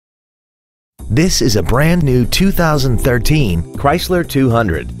This is a brand new 2013 Chrysler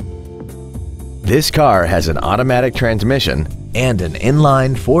 200. This car has an automatic transmission and an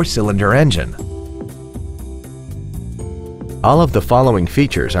inline 4-cylinder engine. All of the following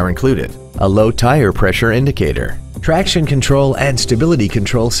features are included: a low tire pressure indicator, traction control and stability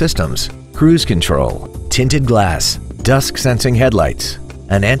control systems, cruise control, tinted glass, dusk sensing headlights,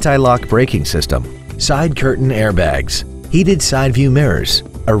 an anti-lock braking system, side curtain airbags, heated side view mirrors,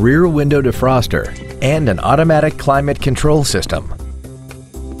 a rear window defroster, and an automatic climate control system.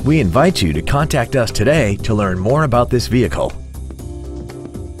 We invite you to contact us today to learn more about this vehicle.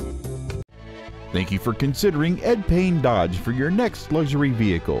 Thank you for considering Payne Dodge for your next luxury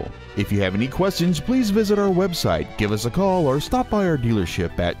vehicle. If you have any questions, please visit our website, give us a call, or stop by our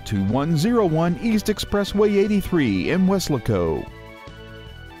dealership at 2101 East Expressway 83 in Weslaco.